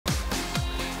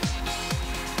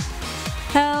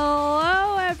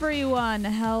everyone.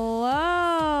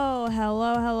 Hello.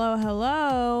 Hello, hello,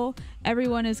 hello.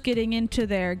 Everyone is getting into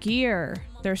their gear,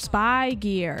 their spy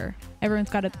gear. Everyone's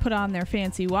got to put on their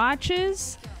fancy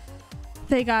watches.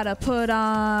 They got to put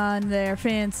on their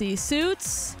fancy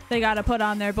suits. They got to put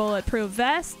on their bulletproof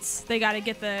vests. They got to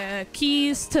get the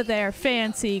keys to their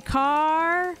fancy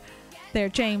car, their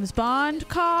James Bond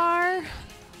car.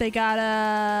 They got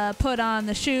to put on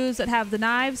the shoes that have the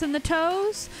knives in the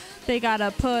toes. They got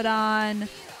to put on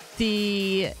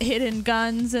the hidden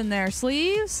guns in their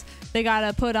sleeves. They got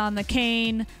to put on the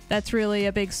cane that's really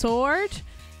a big sword.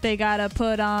 They got to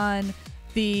put on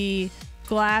the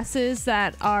glasses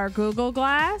that are Google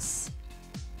Glass.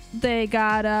 They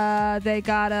gotta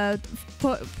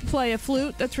play a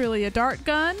flute that's really a dart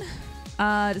gun.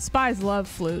 The spies love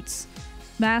flutes.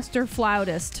 Master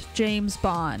flautist James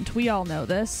Bond. We all know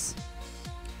this.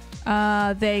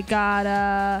 They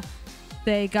gotta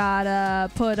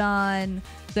put on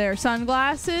their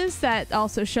sunglasses that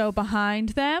also show behind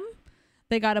them.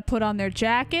 They gotta put on their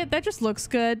jacket. That just looks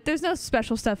good. There's no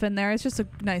special stuff in there. It's just a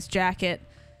nice jacket.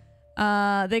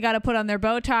 They got to put on their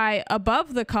bow tie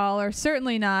above the collar,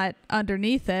 certainly not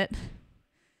underneath it.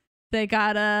 They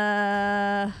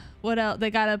gotta, what else? They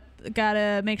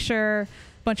gotta make sure a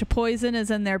bunch of poison is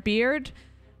in their beard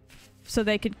so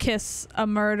they could kiss a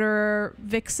murderer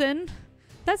vixen.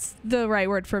 That's the right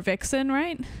word for vixen,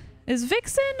 right? Is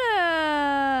vixen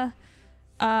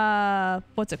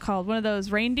what's it called? One of those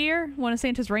reindeer? One of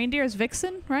Santa's reindeer is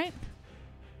vixen, right?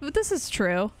 But this is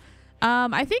true.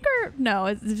 I think no,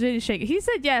 he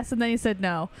said yes and then he said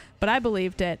no, but I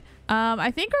believed it. I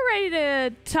think we're ready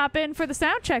to top in for the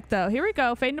sound check though. Here we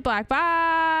go. Fade into black.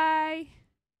 Bye.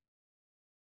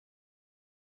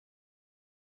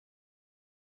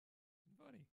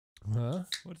 Huh?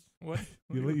 What?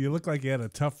 You look like you had a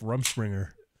tough Rumspringa.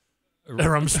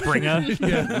 Rumspringa?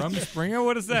 Yeah, Rumspringa?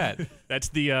 What is that? That's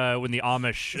the when the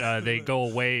Amish they go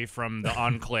away from the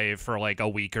enclave for like a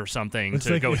week or something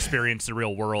to like go experience the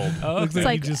real world. Oh, Looks It's like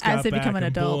like you just as got they back become an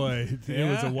and adult. Boy, it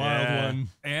was a wild Yeah. one.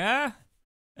 Yeah?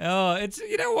 Oh, it's,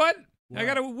 you know what? I Wow.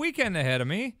 got a weekend ahead of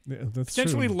me. Yeah, that's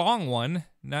Potentially true. long one,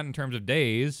 not in terms of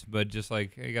days, but just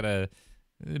like I got a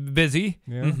busy.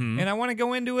 Yeah. Mhm. And I want to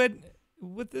go into it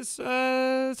with this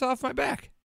it's off my back.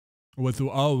 With the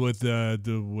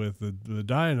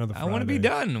dying of the Friday. I want to be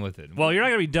done with it. Well, you're not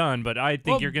gonna be done, but I think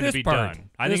Well, you're gonna this be part. done.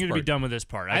 I This think you're gonna be part. done with this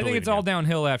part. I think believe it's in all you.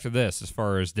 downhill after this as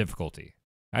far as difficulty.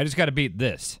 I just got to beat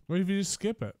this. What if you just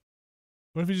skip it?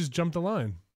 What if you just jump the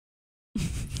line?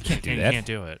 Can't do You that. can't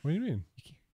do it. What do you mean?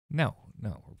 No,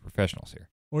 we're professionals here.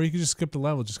 Or you could just skip the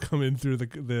level, just come in through the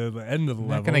end of the I'm level.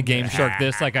 not going to game shark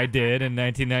this like I did in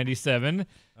 1997.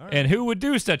 All right. And who would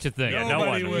do such a thing? Yeah,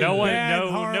 Nobody would. no Bad,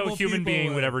 no horrible human people being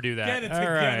would would. ever do that. Get it All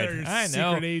together, right. I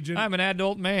know. secret agent. I'm an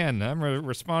adult man. I'm a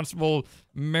responsible,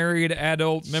 married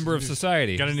adult member of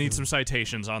society. Gonna need some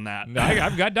citations on that.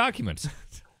 I've got documents.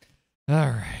 All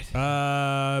right.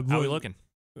 How we looking?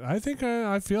 I think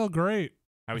I feel great.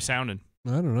 How we sounding?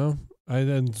 I don't know. I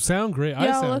didn't sound great. I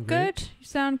Y'all sound look great. good. You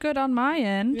sound good on my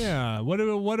end. Yeah. What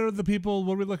are the people?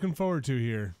 What are we looking forward to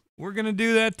here? We're going to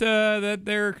do that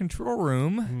their control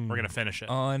room We're gonna finish it.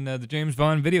 on the James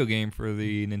Bond video game for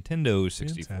the Nintendo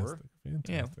 64. Fantastic.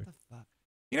 Yeah. What the fuck?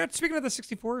 You know, speaking of the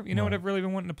 64, you know what What? I've really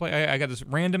been wanting to play? I got this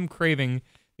random craving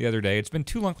the other day. It's been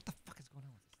too long. What the fuck is going on?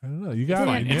 I don't know. You got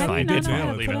Fine, it. it's fine. It's No, no, fine.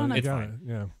 no, Leave put it. on It's got fine. it.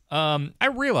 Yeah. I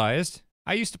realized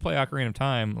I used to play Ocarina of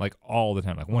Time like all the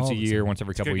time, like once All a the year, time. once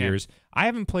every It's a couple good game. years. I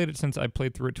haven't played it since I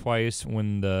played through it twice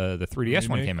when the 3DS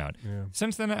one Remake? came out. Yeah.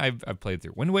 Since then, I've played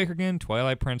through Wind Waker again,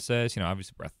 Twilight Princess,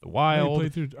 obviously Breath of the Oh, you Wild.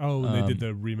 played through. Oh, they did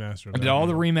the remaster. Of I did that, all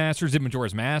the yeah. remasters, did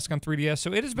Majora's Mask on 3DS.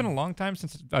 So it has been a long time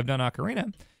since I've done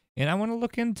Ocarina, and I want to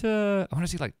look into. I want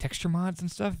to see like texture mods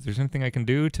and stuff. If there's anything I can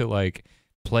do to like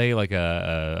play like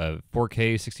a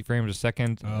 4K 60 frames a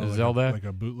second Oh, Zelda. like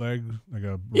a bootleg, like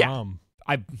a Yeah. ROM.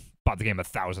 I bought the game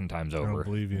 1,000 times I over. don't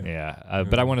believe you. Yeah,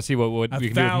 but I want to see what we can do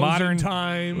with 1,000 modern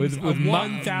times. with 1,000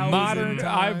 modern. times.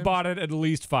 I've bought it at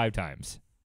least 5 times,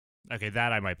 Okay,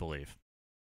 that I might believe.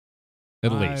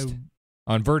 at least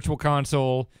on Virtual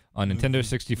Console, on Nintendo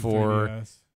 64.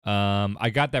 3DS. I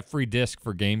got that free disc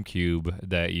for GameCube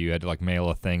that you had to like mail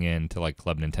a thing in to like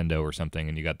Club Nintendo or something,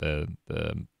 and you got the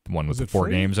one with Was the it 4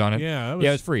 free? games on it. Yeah, that Yeah,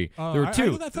 it was free. There were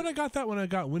 2. I thought I got that when I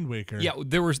got Wind Waker. Yeah,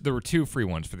 there were 2 free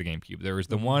ones for the GameCube. There was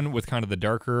the one with kind of the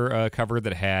darker cover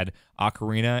that had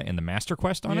Ocarina and the Master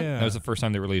Quest on it. Yeah. That was the first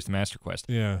time they released the Master Quest.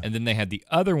 Yeah. And then they had the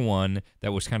other one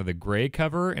that was kind of the gray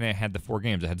cover, and it had the 4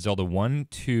 games. It had Zelda 1,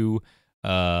 2,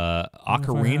 that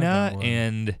Ocarina, one.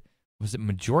 and was it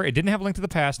Majora? It didn't have Link to the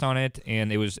Past on it,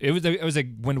 and it was a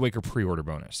Wind Waker pre-order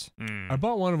bonus. I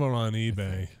bought one of them on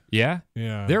eBay. Yeah,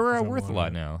 Yeah. they're 'cause I worth a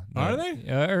lot wanted- now. Are they?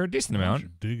 Or a decent I amount.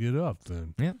 should dig it up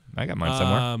then. Yeah, I got mine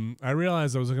somewhere. I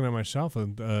realized I was looking at my shelf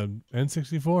and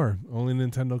N64, only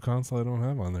Nintendo console I don't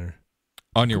have on there.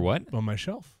 On your what? On my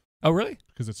shelf Oh, really?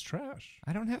 because it's trash.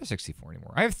 I don't have a 64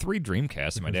 anymore. I have 3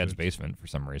 Dreamcasts in my Because dad's basement for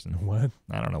some reason. What?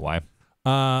 I don't know why.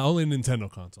 Only Nintendo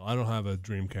console. I don't have a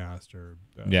Dreamcast or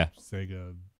Yeah.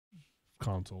 Sega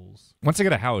consoles. Once I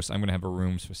get a house, I'm going to have a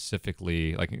room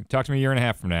specifically, like, talk to me a year and a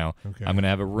half from now. Okay. I'm going to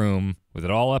have a room with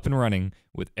it all up and running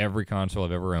with every console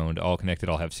I've ever owned, all connected.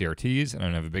 I'll have CRTs, and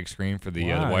I'm going to have a big screen for the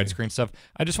Why? widescreen stuff.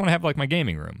 I just want to have, like, my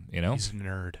gaming room, you know? He's a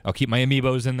nerd. I'll keep my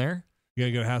amiibos in there. You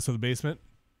gotta get a house with a basement.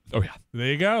 Oh, yeah. There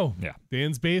you go. Yeah.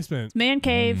 Dan's basement. Man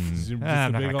cave. Just a I'm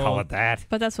not big going to call old- it that.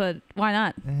 But that's what. Why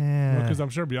not? Because I'm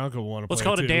sure Bianca will want to. Let's play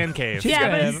call it a too. Dan cave. She's Yeah,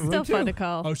 gotta but have it's a room, still fun too. to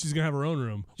call. Oh, she's gonna have her own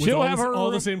room. With She'll all have the, her all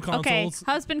room. the same consoles. Okay,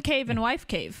 husband cave and wife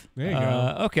cave. There you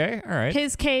go. Okay, all right.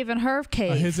 His cave and her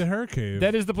cave. His and her cave.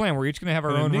 That is the plan. We're each going to have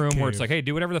our And a own Nick room where it's cave. like, hey,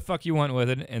 do whatever the fuck you want with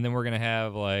it. And then we're going to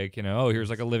have, like, you know, oh, here's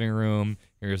like a living room.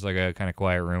 Here's like a kind of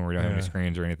quiet room where we don't have any Yeah.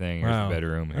 screens or anything. Here's Wow. the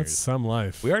bedroom. That's Here's... some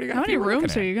life. We already got How a many few we're rooms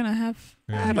looking are at. you gonna have?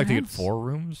 Yeah. I'd like to get House? 4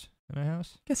 rooms in a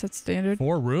house. Guess that's standard.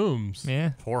 4 rooms.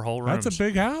 Yeah. 4 whole rooms. That's a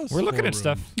big house. We're looking 4 at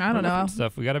stuff. rooms. I We're don't looking know. at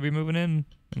stuff. We got to be moving in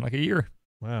like a year.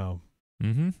 Wow.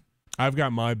 Mm-hmm. I've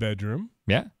got my bedroom,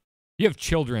 Yeah. You have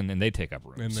children and they take up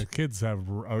rooms. and the kids have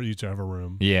each have a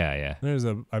room. Yeah,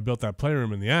 yeah. I built that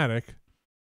playroom in the attic.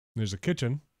 There's a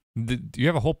kitchen Do you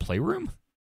have a whole playroom?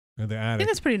 in the I attic. think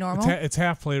that's pretty normal. It's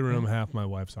half playroom, half my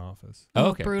wife's office. Oh,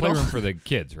 okay. brutal. Playroom for the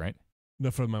kids, right?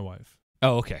 No, for my wife.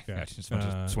 Oh, okay. Yeah. Gotcha. Just a bunch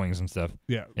of swings and stuff.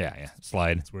 Yeah, Yeah, yeah.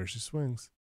 Slide. that's where she swings.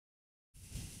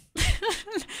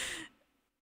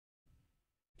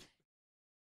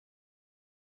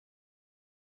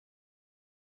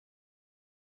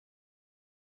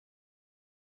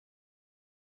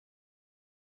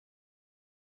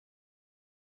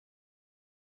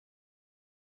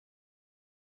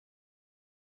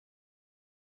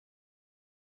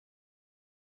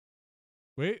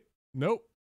 Wait, nope.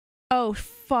 Oh,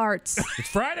 farts. It's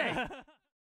Friday.